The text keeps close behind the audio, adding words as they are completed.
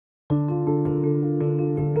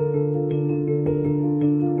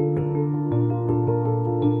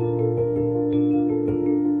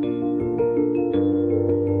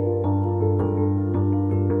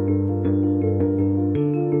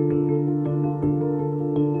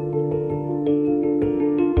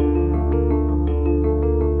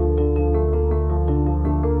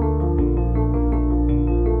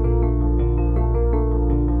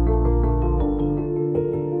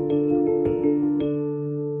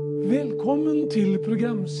Välkommen till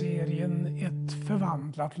programserien Ett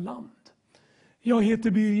förvandlat land. Jag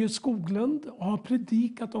heter Birger Skoglund och har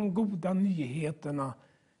predikat om goda nyheterna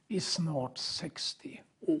i snart 60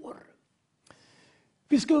 år.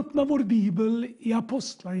 Vi ska öppna vår bibel i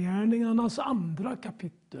Apostlagärningarnas 2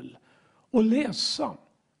 kapitel och läsa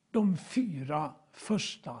de 4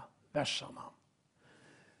 första verserna.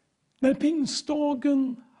 När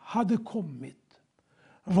pingstdagen hade kommit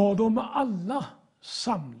var de alla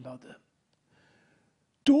samlade.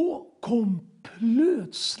 Då kom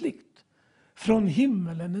plötsligt från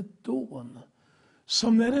himmelen ett dån,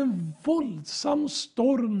 som när en våldsam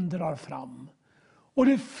storm drar fram, och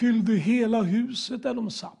det fyllde hela huset där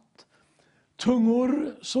de satt.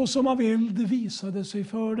 Tungor såsom av eld visade sig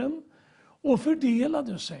för dem och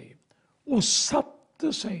fördelade sig och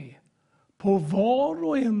satte sig på var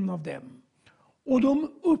och en av dem, och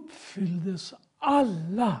de uppfylldes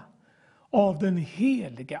alla av den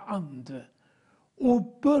helige Ande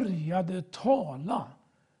och började tala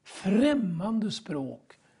främmande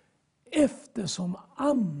språk eftersom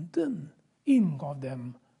Anden ingav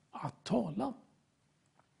dem att tala.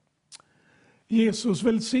 Jesus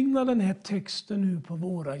välsignar den här texten nu på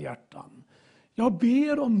våra hjärtan. Jag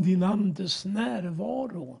ber om din Andes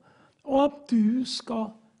närvaro och att du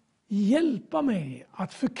ska hjälpa mig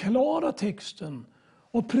att förklara texten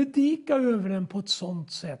och predika över den på ett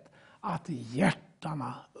sådant sätt att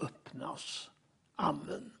hjärtarna öppnas.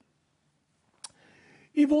 Amen.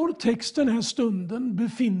 I vår text den här stunden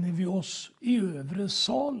befinner vi oss i övre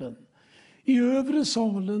salen. I övre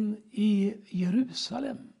salen i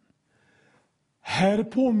Jerusalem. Här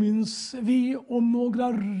påminns vi om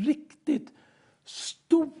några riktigt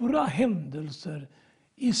stora händelser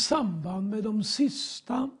i samband med de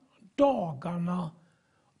sista dagarna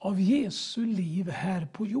av Jesu liv här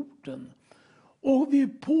på jorden. Och vi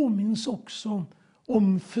påminns också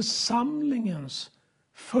om församlingens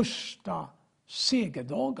första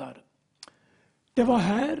segerdagar. Det var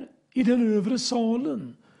här i den övre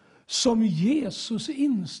salen som Jesus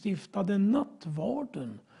instiftade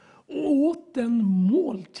nattvarden och åt den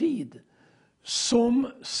måltid som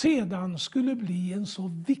sedan skulle bli en så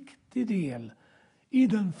viktig del i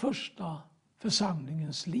den första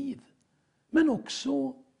församlingens liv. Men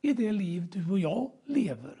också i det liv du och jag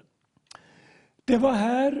lever. Det var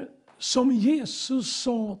här som Jesus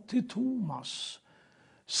sa till Thomas: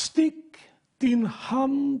 stick din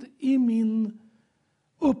hand i min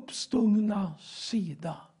uppstungna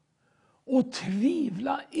sida och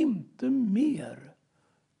tvivla inte mer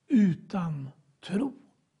utan tro.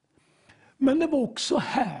 Men det var också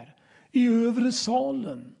här i övre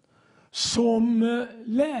salen som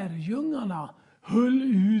lärjungarna höll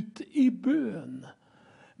ut i bön.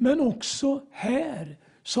 Men också här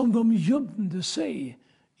som de gömde sig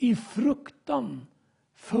i fruktan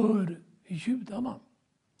för judarna.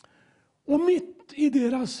 Och mitt i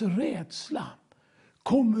deras rädsla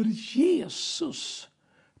kommer Jesus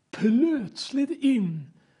plötsligt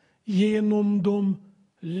in genom de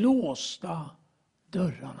låsta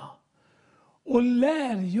dörrarna. Och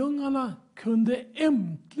lärjungarna kunde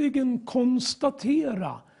äntligen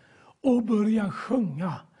konstatera och börja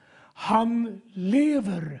sjunga: han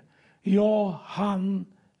lever, ja han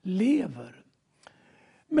lever.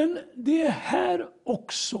 Men det är här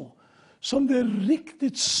också som det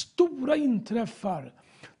riktigt stora inträffar,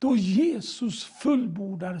 då Jesus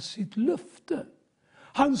fullbordar sitt löfte.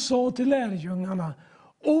 Han sa till lärjungarna: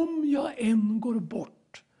 om jag än går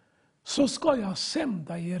bort så ska jag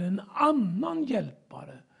sända er en annan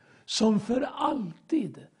hjälpare som för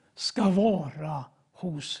alltid ska vara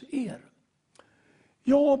hos er.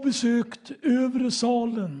 Jag har besökt övre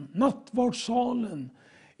salen, nattvardssalen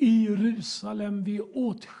i Jerusalem vid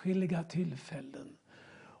åtskilliga tillfällen.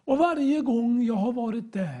 Och varje gång jag har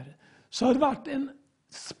varit där så har det varit en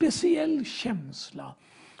speciell känsla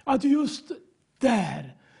att just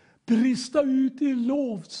där brista ut i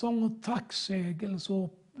lovsång och tacksägelse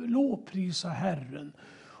och lovprisa Herren.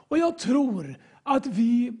 Och jag tror att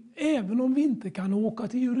vi, även om vi inte kan åka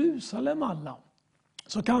till Jerusalem alla,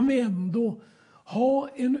 så kan vi ändå ha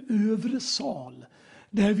en övre sal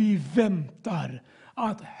där vi väntar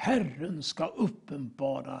att Herren ska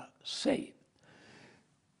uppenbara sig.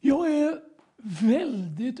 Jag är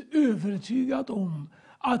väldigt övertygad om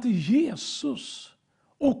att Jesus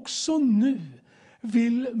också nu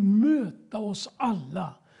vill möta oss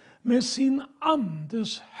alla med sin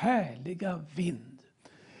Andes härliga vind.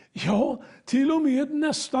 Ja, till och med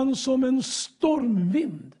nästan som en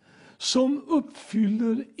stormvind som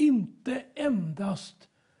uppfyller inte endast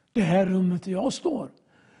det här rummet där jag står,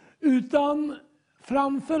 utan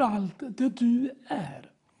framför allt det du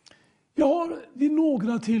är. Jag har vid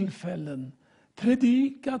några tillfällen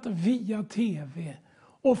predikat via tv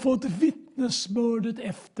och fått vittnesbördet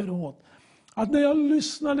efteråt att när jag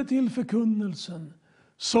lyssnade till förkunnelsen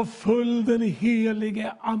så föll den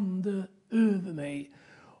helige ande över mig.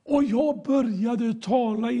 Och jag började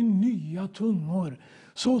tala i nya tungor,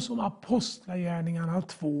 så som Apostlagärningarna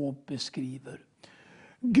 2 beskriver.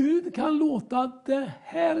 Gud kan låta det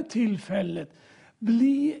här tillfället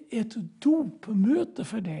bli ett dopmöte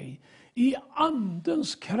för dig i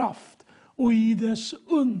andens kraft och i dess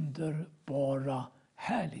underbara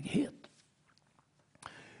härlighet.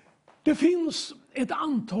 Det finns ett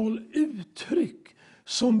antal uttryck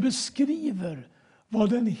som beskriver vad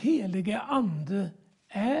den helige ande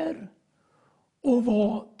är och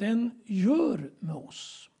vad den gör med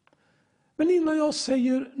oss. Men innan jag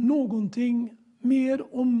säger någonting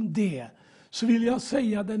mer om det så vill jag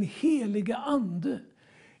säga att den helige ande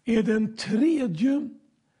är den tredje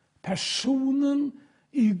personen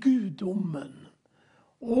i gudomen.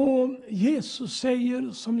 Och Jesus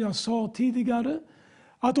säger, som jag sa tidigare,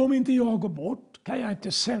 att om inte jag går bort kan jag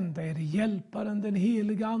inte sända er hjälparen, den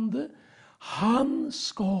helige ande. Han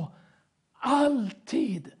ska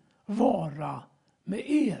alltid vara med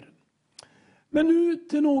er. Men nu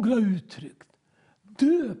till några uttryck.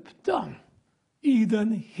 Döpta i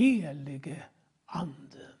den helige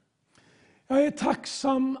ande. Jag är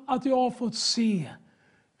tacksam att jag har fått se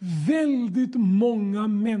väldigt många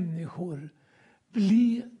människor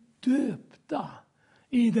bli döpta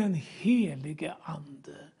i den helige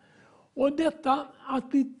ande. Och detta att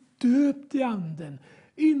bli döpt i anden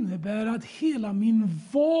innebär att hela min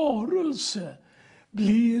varelse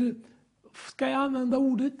blir, ska jag använda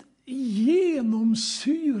ordet,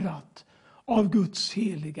 genomsyrat av Guds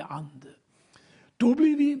heliga ande. Då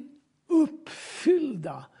blir vi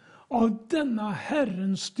uppfyllda av denna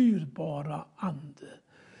Herrens styrbara ande.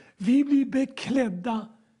 Vi blir beklädda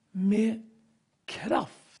med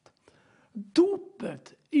kraft.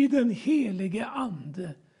 Dopet i den helige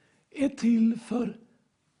ande är till för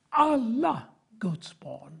alla Guds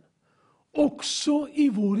barn, också i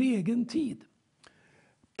vår egen tid.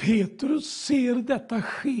 Petrus ser detta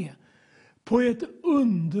ske på ett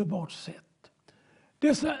underbart sätt.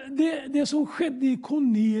 Det som skedde i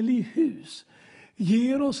Cornelius hus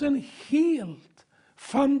ger oss en helt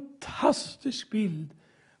fantastisk bild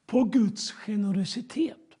på Guds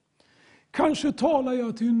generositet. Kanske talar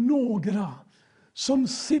jag till några som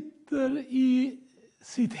sitter i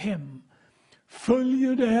sitt hem,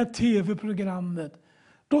 följer det här tv-programmet.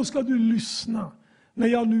 Då ska du lyssna när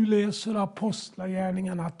jag nu läser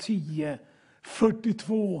Apostlagärningarna 10,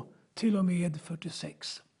 42 till och med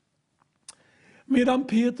 46. Medan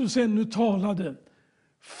Petrus ännu talade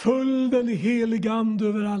föll den helige ande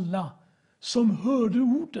över alla som hörde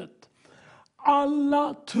ordet.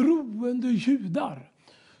 Alla troende judar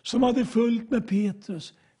som hade följt med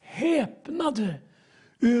Petrus häpnade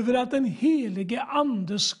över att den helige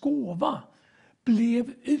andes gåva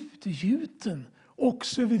blev utgjuten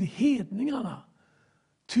också över hedningarna.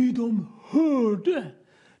 Ty de hörde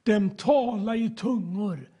dem tala i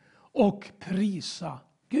tungor och prisa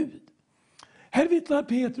Gud. Här vittnar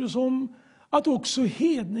Petrus om att också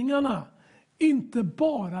hedningarna inte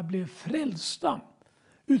bara blev frälsta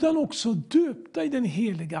utan också döpta i den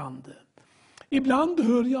heliga ande. Ibland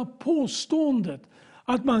hör jag påståendet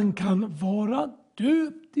att man kan vara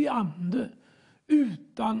döpt i ande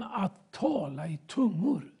utan att tala i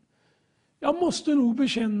tungor. Jag måste nog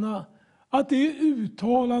bekänna att det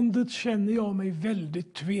uttalandet känner jag mig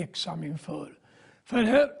väldigt tveksam inför. För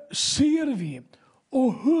här ser vi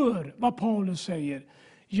och hör vad Paulus säger.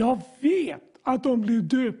 Jag vet att de blev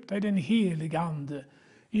döpta i den heliga ande.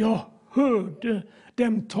 Jag hörde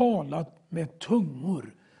dem tala med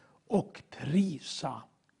tungor och prisa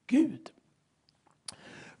Gud.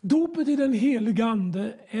 Dopet i den heliga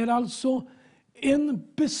ande är alltså en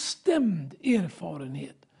bestämd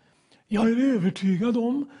erfarenhet. Jag är övertygad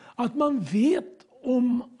om att man vet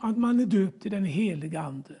om att man är döpt i den heliga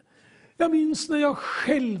ande. Jag minns när jag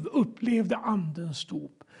själv upplevde andens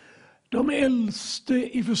dop. De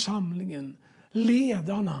äldste i församlingen,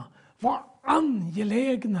 ledarna, var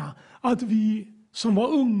angelägna att vi som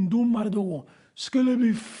var ungdomar då skulle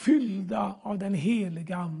bli fyllda av den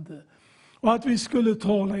heliga ande och att vi skulle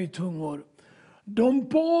tala i tungor. De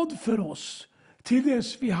bad för oss till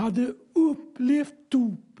dess vi hade upplevt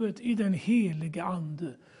dopet i den heliga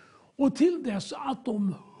ande och till dess att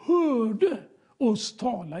de hörde oss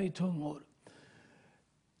tala i tungor.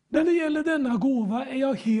 När det gäller denna gåva är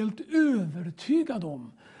jag helt övertygad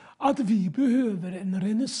om att vi behöver en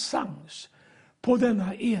renässans på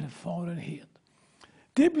denna erfarenhet.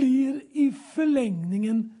 Det blir i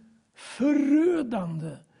förlängningen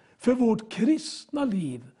förödande för vårt kristna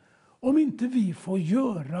liv om inte vi får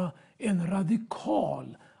göra en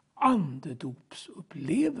radikal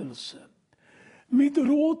andedopsupplevelse. Mitt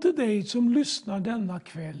råd till dig som lyssnar denna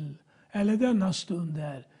kväll eller denna stund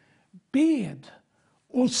är: bed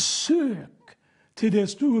och sök till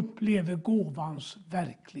dess du upplever gåvans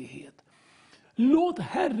verklighet. Låt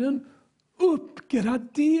Herren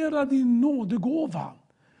uppgradera din nådegåva.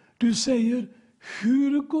 Du säger: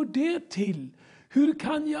 hur går det till? Hur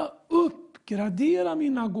kan jag uppgradera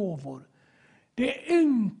mina gåvor? Det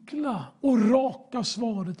enkla och raka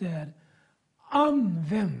svaret är: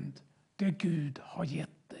 använd det Gud har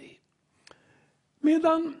gett dig.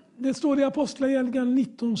 Medan, det står i Apostlagärningarna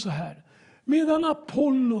 19 så här: medan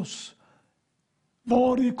Apollos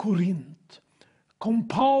var i Korint kom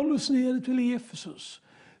Paulus ner till Efesus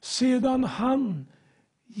sedan han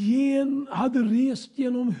hade rest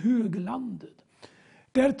genom höglandet.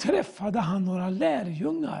 Där träffade han några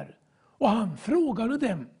lärjungar och han frågade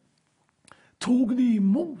dem: tog ni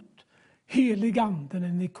emot helig ande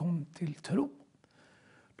när ni kom till tro?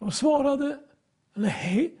 De svarade: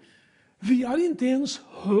 nej, vi har inte ens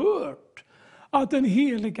hört att den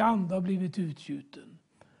heliga ande har blivit utgjuten.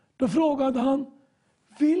 Då frågade han: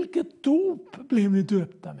 vilket dop blev ni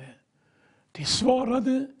döpta med? De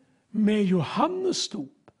svarade: med Johannes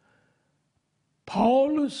dop.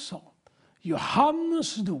 Paulus sa: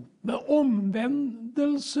 Johannes dop med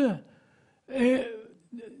omvändelse.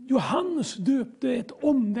 Johannes döpte ett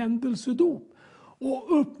omvändelsedop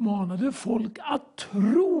och uppmanade folk att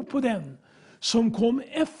tro på den som kom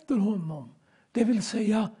efter honom, det vill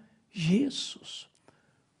säga Jesus.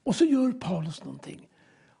 Och så gör Paulus någonting.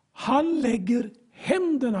 Han lägger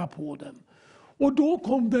händerna på dem och då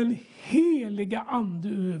kom den heliga ande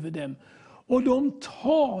över dem och de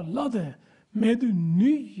talade med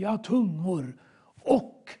nya tungor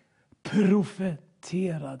och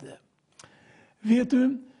profeterade. Vet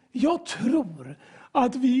du, jag tror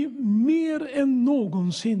att vi mer än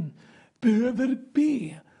någonsin behöver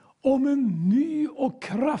be om en ny och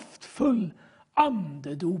kraftfull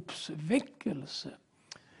andedopsväckelse.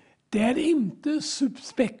 Det är inte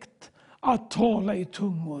suspekt att tala i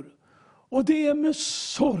tungor. Och det är med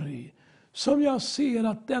sorg som jag ser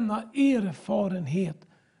att denna erfarenhet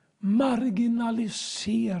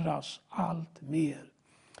marginaliseras allt mer.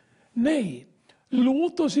 Nej,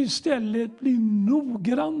 låt oss istället bli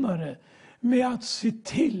noggrannare med att se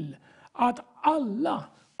till att alla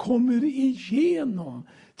kommer igenom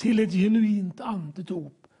till ett genuint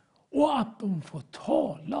andedop och att de får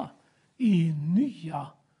tala i nya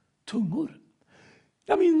tungor.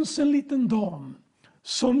 Jag minns en liten dam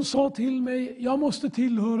som sa till mig: jag måste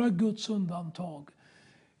tillhöra Guds undantag.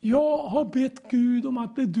 Jag har bett Gud om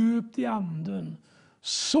att bli döpt i anden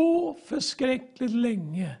så förskräckligt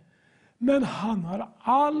länge, men han har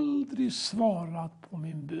aldrig svarat på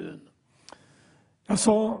min bön. Jag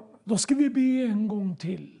sa: då ska vi be en gång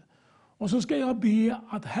till. Och så ska jag be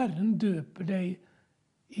att Herren döper dig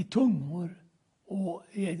i tungor och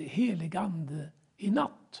i helig ande i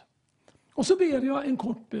natt. Och så ber jag en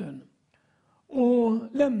kort bön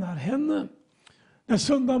och lämnar henne. När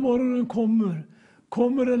söndag morgonen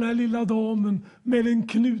kommer den här lilla damen med en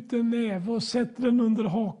knuten näve och sätter den under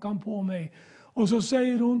hakan på mig. Och så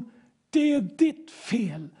säger hon: det är ditt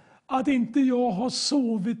fel att inte jag har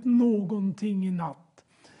sovit någonting i natt.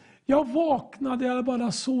 Jag vaknade, jag hade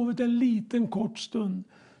bara sovit en liten kort stund.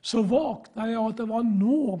 Så vaknade jag att det var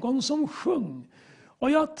någon som sjöng.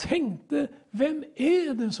 Och jag tänkte: vem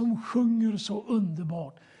är det som sjunger så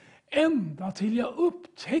underbart? Ända till jag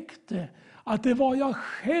upptäckte att det var jag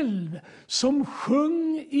själv som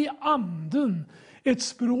sjöng i anden. Ett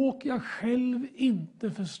språk jag själv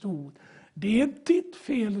inte förstod. Det är ditt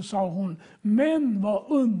fel, sa hon, men vad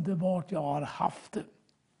underbart jag har haft det.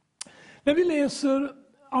 När vi läser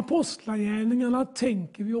Apostlagärningarna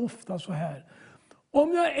tänker vi ofta så här: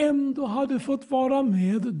 om jag ändå hade fått vara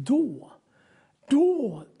med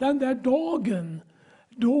då den där dagen,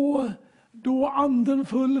 då anden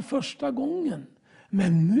föll första gången.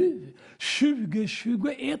 Men nu,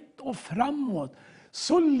 2021 och framåt,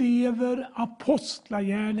 så lever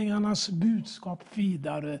apostlagärningarnas budskap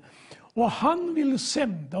vidare. Och han vill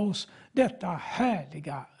sända oss detta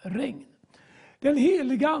härliga regn. Den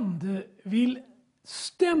heliga ande vill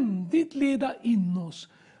ständigt leda in oss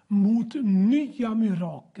mot nya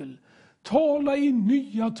mirakel. Tala i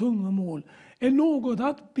nya tungomål är något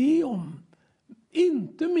att be om.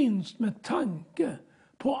 Inte minst med tanke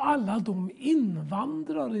på alla de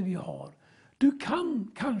invandrare vi har. Du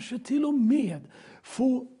kan kanske till och med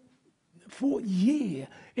få ge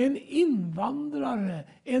en invandrare,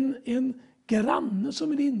 en granne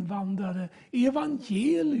som är invandrare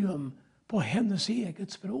evangelium på hennes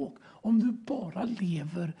eget språk, om du bara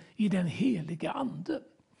lever i den heliga ande.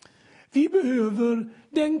 Vi behöver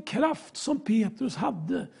den kraft som Petrus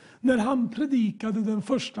hade när han predikade den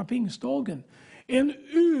första pingstdagen. En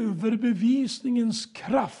överbevisningens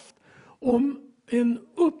kraft om en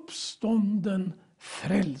uppstånden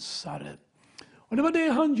frälsare. Och det var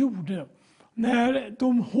det han gjorde när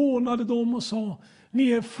de hånade dem och sa: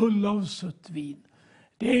 ni är fulla av sött vin.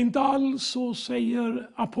 Det är inte alls så, säger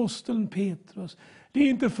aposteln Petrus. Det är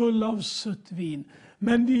inte fulla av sött vin.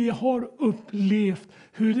 Men de har upplevt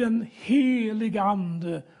hur den heliga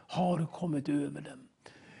ande har kommit över dem.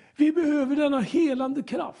 Vi behöver denna helande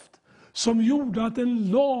kraft som gjorde att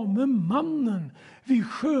den lame mannen vid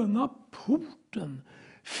sköna porten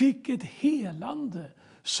fick ett helande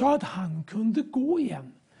så att han kunde gå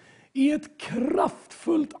igen. I ett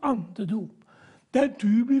kraftfullt andedop där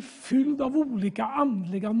du blir fylld av olika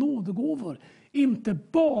andliga nådegåvor. Inte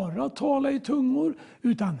bara tala i tungor,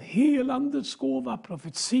 utan helandets gåva,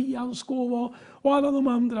 profetians gåva och alla de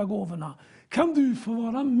andra gåvorna. Kan du få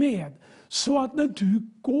vara med så att när du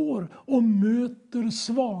går och möter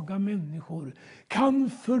svaga människor kan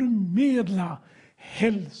förmedla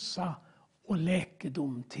hälsa och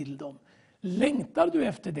läkedom till dem. Längtar du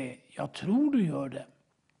efter det? Jag tror du gör det.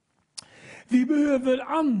 Vi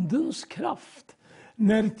behöver andens kraft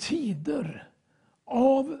när tider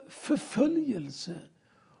av förföljelse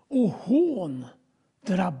och hån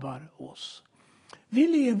drabbar oss. Vi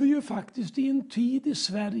lever ju faktiskt i en tid i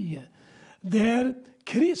Sverige där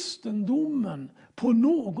kristendomen på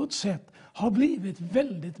något sätt har blivit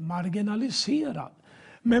väldigt marginaliserad.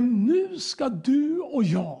 Men nu ska du och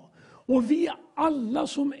jag och vi alla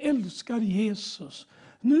som älskar Jesus,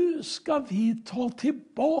 nu ska vi ta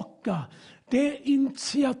tillbaka det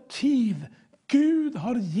initiativ Gud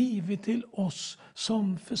har givit till oss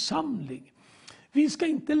som församling. Vi ska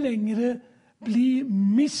inte längre bli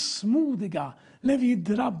missmodiga när vi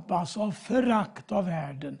drabbas av förakt av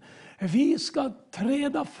världen. Vi ska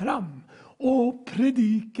träda fram och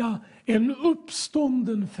predika en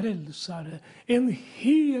uppstånden frälsare, en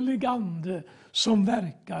helig ande som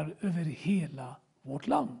verkar över hela vårt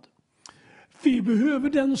land. Vi behöver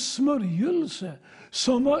den smörjelse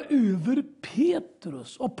som var över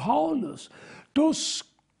Petrus och Paulus, då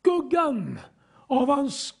skuggan av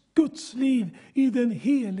hans gudsliv i den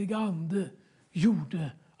heliga ande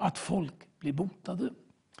gjorde att folk blev botade.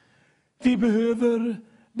 Vi behöver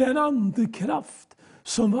den andekraft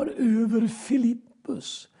som var över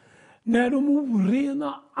Filippus när de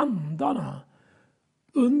orena andarna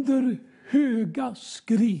under höga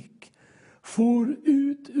skrik får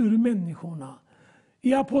ut ur människorna.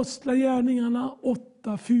 I Apostlagärningarna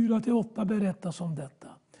 8, 4-8 berättas om detta.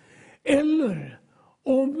 Eller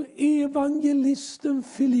om evangelisten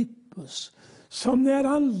Filippus som när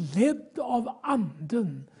han ledd av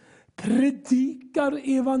anden predikar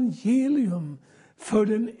evangelium för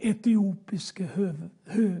den etiopiske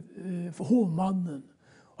hovmannen.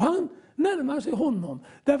 Och han närmar sig honom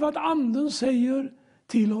därför att anden säger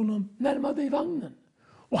till honom: närma dig vagnen.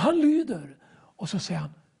 Och han lyder. Och så säger han,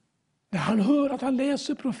 när han hör att han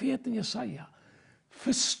läser profeten Jesaja: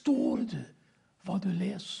 förstår du vad du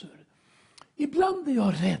läser? Ibland är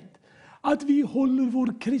jag rädd att vi håller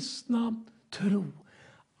vår kristna tro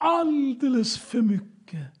alldeles för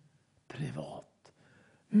mycket privat.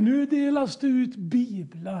 Nu delas det ut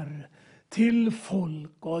biblar till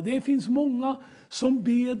folk och det finns många som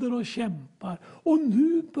beder och kämpar. Och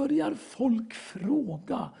nu börjar folk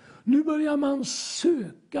fråga. Nu börjar man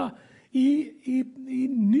söka i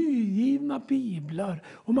nygivna biblar.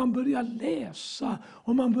 Och man börjar läsa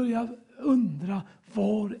och man börjar undra,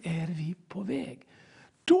 var är vi på väg?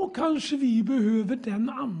 Då kanske vi behöver den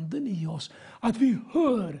anden i oss. Att vi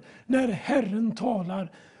hör när Herren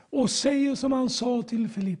talar och säger som han sa till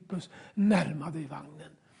Filippus: närma dig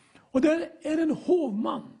vagnen. Och där är en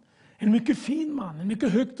hovman, en mycket fin man, en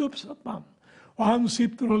mycket högt uppsatt man. Och han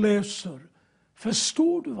sitter och läser.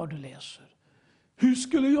 Förstår du vad du läser? Hur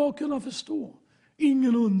skulle jag kunna förstå?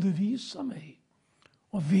 Ingen undervisar mig.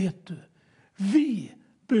 Och vet du, vi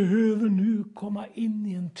behöver nu komma in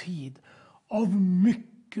i en tid av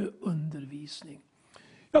mycket undervisning.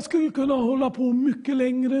 Jag skulle kunna hålla på mycket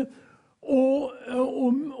längre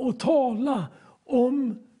och tala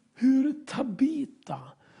om hur Tabita,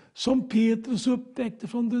 som Petrus upptäckte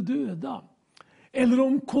från de döda, eller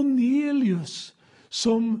om Cornelius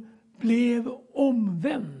som blev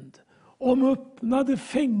omvänd, om öppnade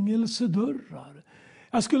fängelsedörrar.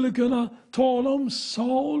 Jag skulle kunna tala om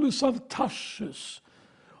Saulus av Tarsus,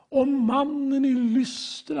 om mannen i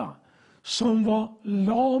Lystra som var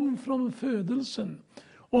lam från födelsen,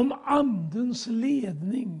 om andens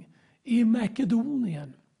ledning i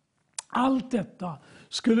Makedonien. Allt detta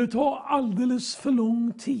skulle ta alldeles för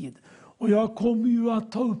lång tid. Och jag kommer ju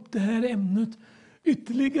att ta upp det här ämnet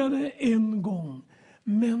ytterligare en gång.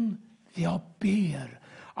 Men jag ber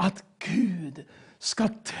att Gud ska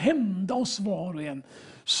tända oss var och en,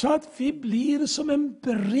 så att vi blir som en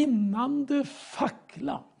brinnande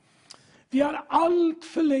fackla. Vi har allt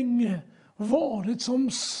för länge varit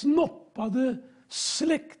som snoppade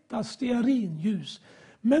släckta stearinljus.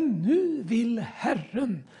 Men nu vill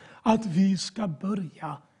Herren att vi ska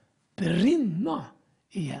börja brinna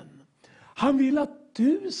igen. Han vill att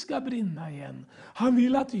du ska brinna igen. Han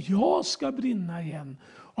vill att jag ska brinna igen.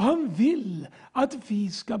 Och han vill att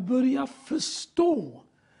vi ska börja förstå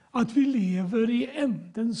att vi lever i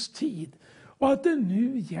ändens tid. Och att det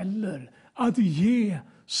nu gäller att ge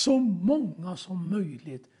så många som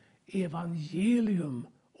möjligt evangelium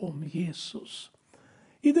om Jesus.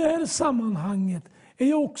 I det här sammanhanget är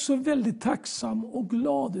jag också väldigt tacksam och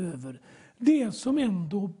glad över det som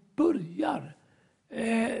ändå börjar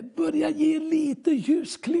ge lite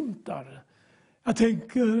ljusglimtar. Jag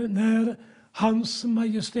tänker när Hans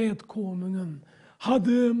Majestät konungen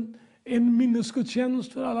hade en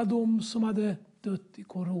minnesgudstjänst för alla de som hade dött i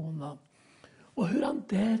corona. Och hur han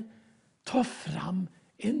där tar fram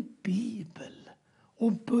en bibel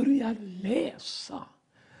och börjar läsa.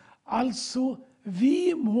 Alltså,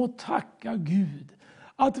 vi må tacka Gud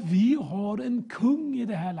att vi har en kung i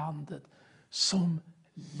det här landet som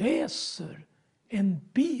läser en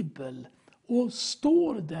bibel och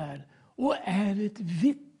står där och är ett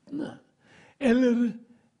vittne. Eller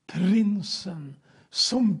prinsen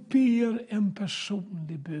som ber en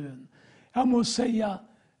personlig bön. Jag måste säga,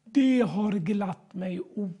 det har glatt mig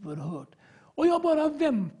oerhört. Och jag bara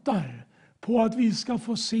väntar på att vi ska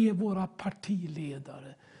få se våra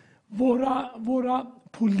partiledare, våra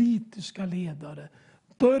politiska ledare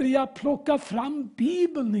börja plocka fram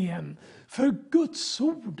Bibeln igen. För Guds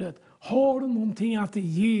ordet har någonting att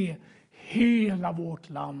ge hela vårt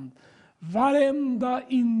land. Varenda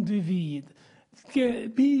individ.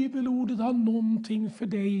 Bibelordet har någonting för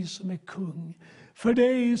dig som är kung. För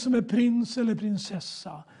dig som är prins eller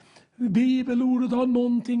prinsessa. Bibelordet har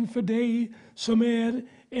någonting för dig som är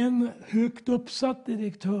en högt uppsatt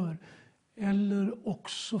direktör. Eller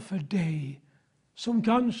också för dig som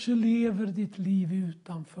kanske lever ditt liv i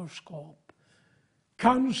utanförskap.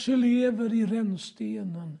 Kanske lever i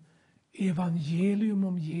rännstenen. Evangelium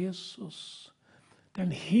om Jesus.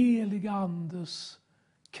 Den heliga andes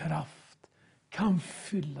kraft kan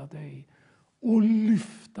fylla dig och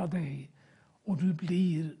lyfta dig. Och du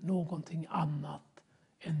blir någonting annat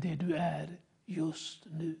än det du är just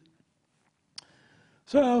nu.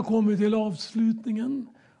 Så jag har kommit till avslutningen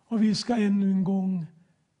och vi ska ännu en gång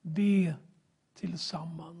be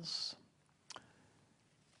tillsammans.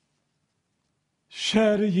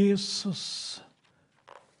 Käre Jesus,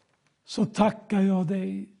 så tackar jag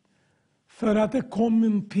dig för att det kom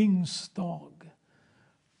en pingstdag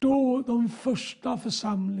då de första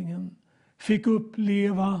församlingen fick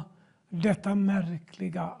uppleva detta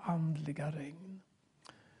märkliga andliga regn.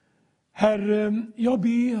 Herre, jag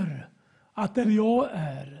ber att där jag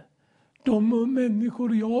är, de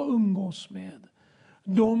människor jag umgås med,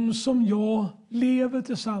 de som jag lever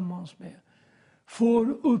tillsammans med, får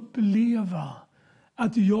uppleva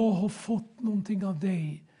att jag har fått någonting av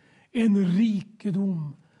dig, en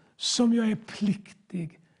rikedom som jag är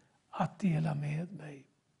pliktig att dela med mig.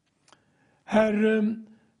 Herre,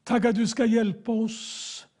 tack att du ska hjälpa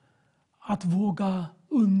oss att våga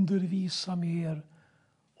undervisa mer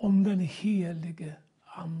om den helige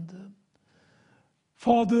Ande.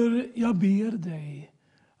 Fader, jag ber dig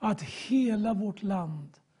att hela vårt land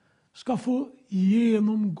ska få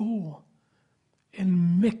genomgå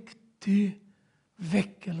en mäktig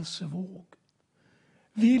väckelsevåg.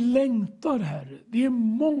 Vi längtar, Herre, det är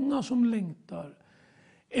många som längtar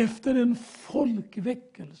efter en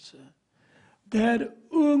folkväckelse där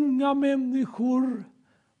unga människor,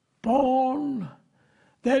 barn,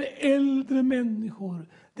 där äldre människor,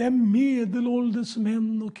 där medelålders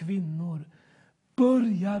män och kvinnor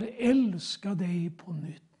börjar älska dig på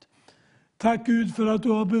nytt. Tack Gud för att du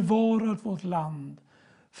har bevarat vårt land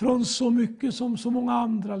från så mycket som så många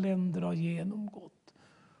andra länder har genomgått.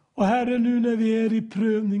 Och Herre, nu när vi är i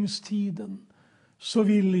prövningstiden så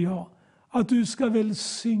vill jag att du ska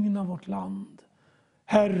välsigna vårt land.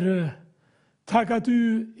 Herre, tack att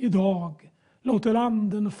du idag låter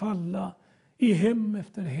anden falla i hem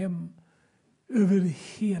efter hem över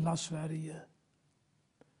hela Sverige.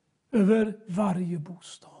 Över varje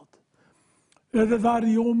bostad. Över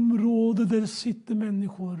varje område där sitter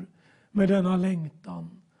människor med denna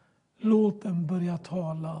längtan. Låt dem börja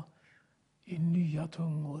tala i nya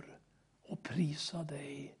tungor och prisa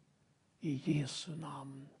dig i Jesu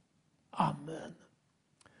namn. Amen.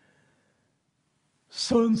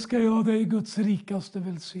 Så önskar jag dig Guds rikaste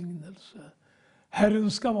välsignelse.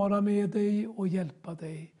 Herren ska vara med dig och hjälpa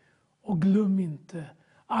dig. Och glöm inte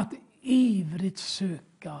att ivrigt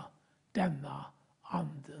söka denna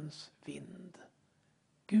andens vind.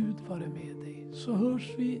 Gud vare med dig, så hörs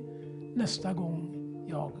vi nästa gång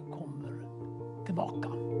jag kommer tillbaka.